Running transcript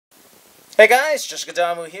Hey guys, just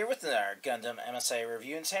Gadamu here with our Gundam MSA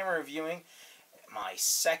review, and today I'm reviewing my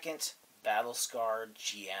second battle-scarred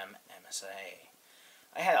GM MSA.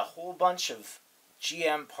 I had a whole bunch of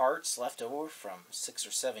GM parts left over from 6 or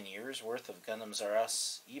 7 years worth of Gundams R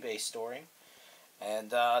Us eBay storing,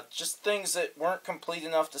 and just things that weren't complete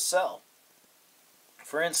enough to sell.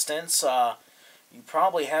 For instance, you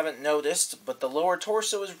probably haven't noticed, but the lower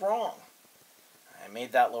torso is wrong. I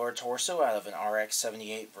made that lower torso out of an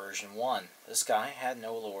RX-78 version 1. This guy had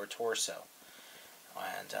no lower torso.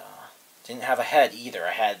 And didn't have a head either.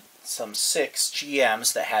 I had some 6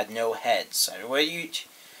 GMs that had no heads.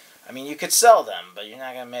 I mean, you could sell them, but you're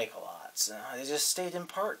not going to make a lot. So they just stayed in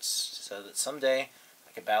parts, so that someday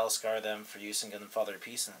I could battle scar them for use in Gundam Father of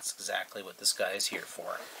Peace, and that's exactly what this guy is here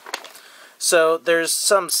for. So there's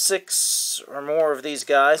some 6 or more of these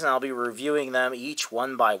guys, and I'll be reviewing them each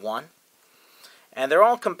one by one. And they're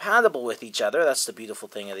all compatible with each other. That's the beautiful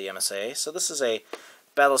thing of the MSA. So this is a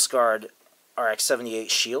battle-scarred RX-78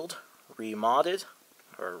 shield, remodded,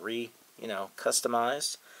 or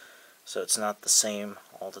customized, so it's not the same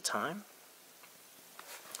all the time.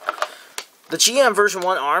 The GM version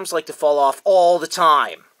 1 arms like to fall off all the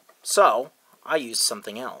time, so I used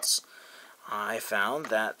something else. I found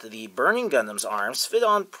that the Burning Gundam's arms fit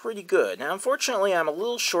on pretty good. Now, unfortunately, I'm a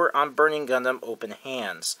little short on Burning Gundam open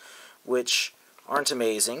hands, which aren't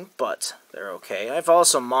amazing, but they're okay. I've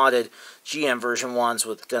also modded GM version 1s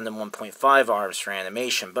with Gundam 1.5 arms for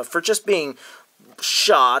animation, but for just being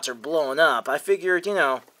shot or blown up, I figured,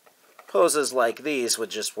 poses like these would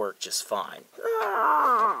just work just fine.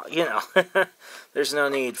 There's no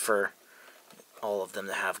need for all of them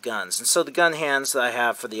to have guns. And so the gun hands that I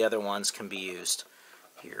have for the other ones can be used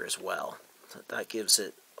here as well. So that gives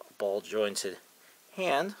it a ball-jointed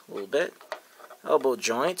hand a little bit. Elbow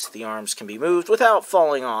joint, the arms can be moved without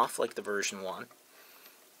falling off like the version 1.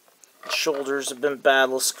 The shoulders have been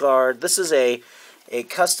battle scarred. This is a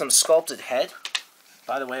custom sculpted head.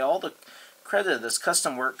 By the way, all the credit of this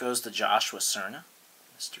custom work goes to Joshua Cerna,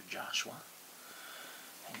 Mr. Joshua.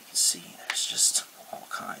 And you can see there's just all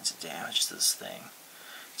kinds of damage to this thing.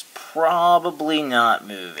 It's probably not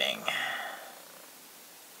moving.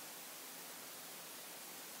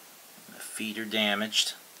 The feet are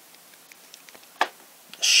damaged.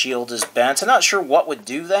 Shield is bent. I'm not sure what would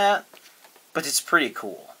do that, but it's pretty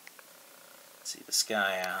cool. Let's see, this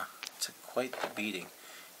guy took quite the beating.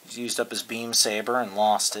 He's used up his beam saber and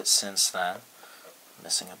lost it since then.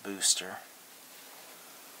 Missing a booster.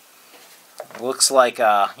 Looks like,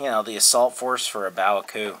 the assault force for a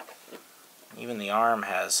Baoku. Even the arm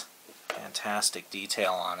has fantastic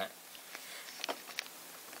detail on it.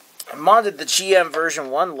 I modded the GM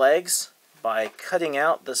version 1 legs by cutting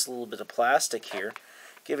out this little bit of plastic here,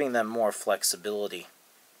 giving them more flexibility.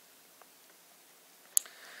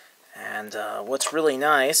 And what's really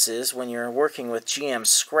nice is when you're working with GM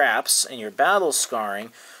scraps and you're battle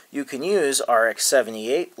scarring, you can use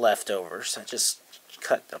RX-78 leftovers. I just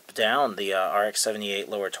cut down the RX-78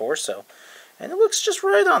 lower torso, and it looks just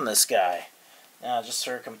right on this guy. Now, just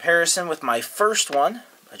for comparison with my first one,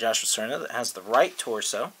 by Joshua Cerna, that has the right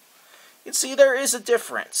torso, you can see there is a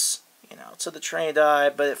difference, to the trained eye,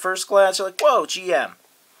 but at first glance, you're like, whoa, GM.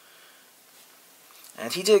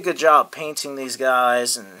 And he did a good job painting these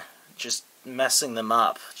guys and just messing them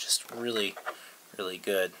up. Just really, really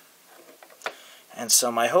good. And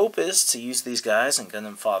so my hope is to use these guys in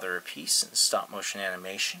Gundam Father of Peace and stop-motion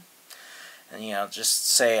animation. And, just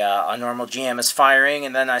say a normal GM is firing,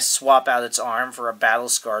 and then I swap out its arm for a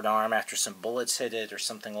battle-scarred arm after some bullets hit it or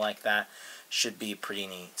something like that. Should be pretty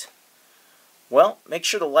neat. Well, make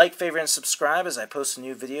sure to like, favorite, and subscribe as I post a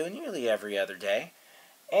new video nearly every other day.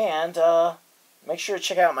 And, make sure to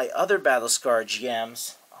check out my other battle-scarred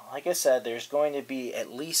GMs. Like I said, there's going to be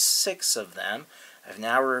at least 6 of them. I've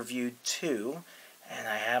now reviewed 2, and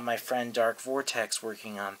I have my friend Dark Vortex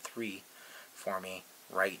working on 3 for me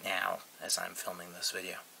right now as I'm filming this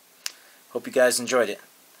video. Hope you guys enjoyed it.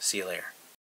 See you later.